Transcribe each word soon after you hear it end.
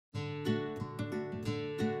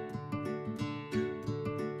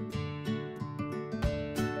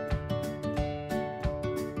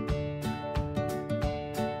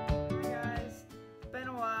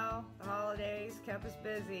kept us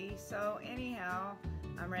busy. So anyhow,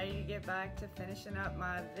 I'm ready to get back to finishing up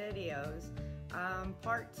my videos.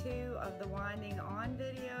 Part 2 of the winding on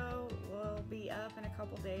video will be up in a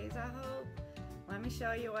couple days, I hope. Let me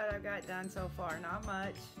show you what I've got done so far. Not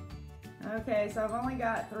much. Okay, so I've only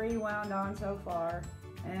got 3 wound on so far,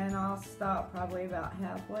 and I'll stop probably about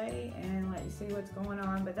halfway and let you see what's going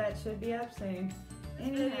on, but that should be up soon.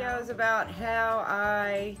 This video is about how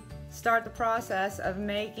I start the process of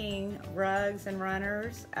making rugs and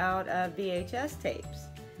runners out of VHS tapes.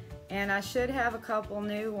 And I should have a couple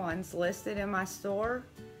new ones listed in my store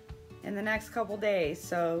in the next couple days.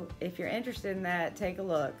 So if you're interested in that, take a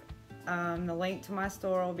look. The link to my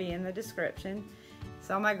store will be in the description.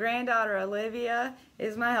 So my granddaughter Olivia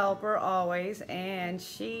is my helper always, and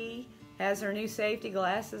she has her new safety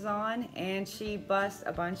glasses on, and she busts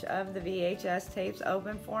a bunch of the VHS tapes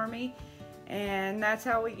open for me, and that's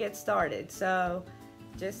how we get started. So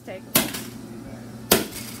just take a look.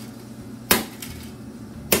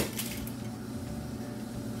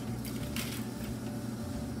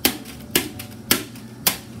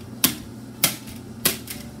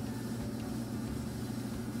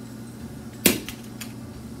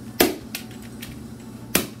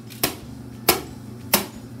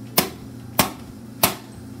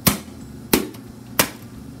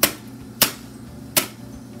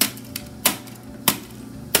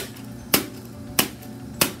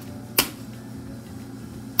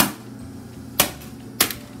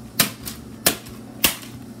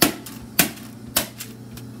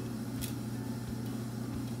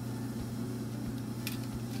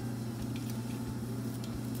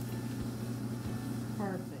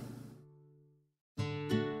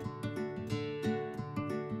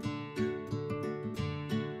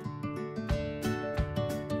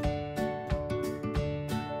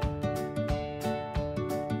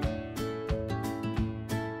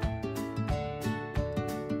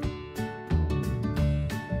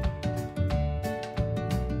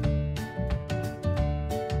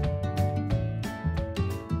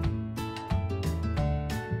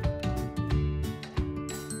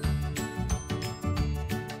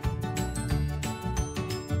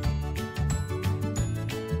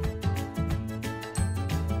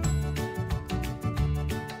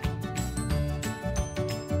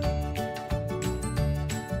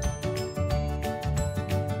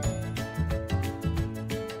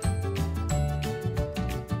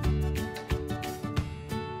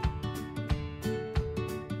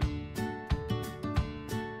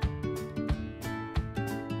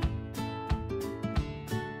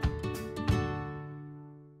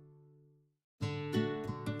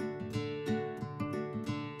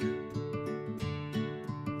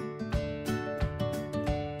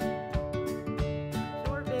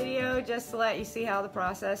 Just to let you see how the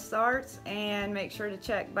process starts, and make sure to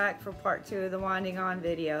check back for part 2 of the winding on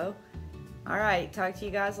video. Alright, talk to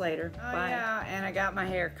you guys later. Bye. Yeah, and I got my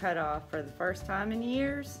hair cut off for the first time in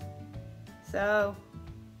years, so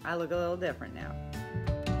I look a little different now.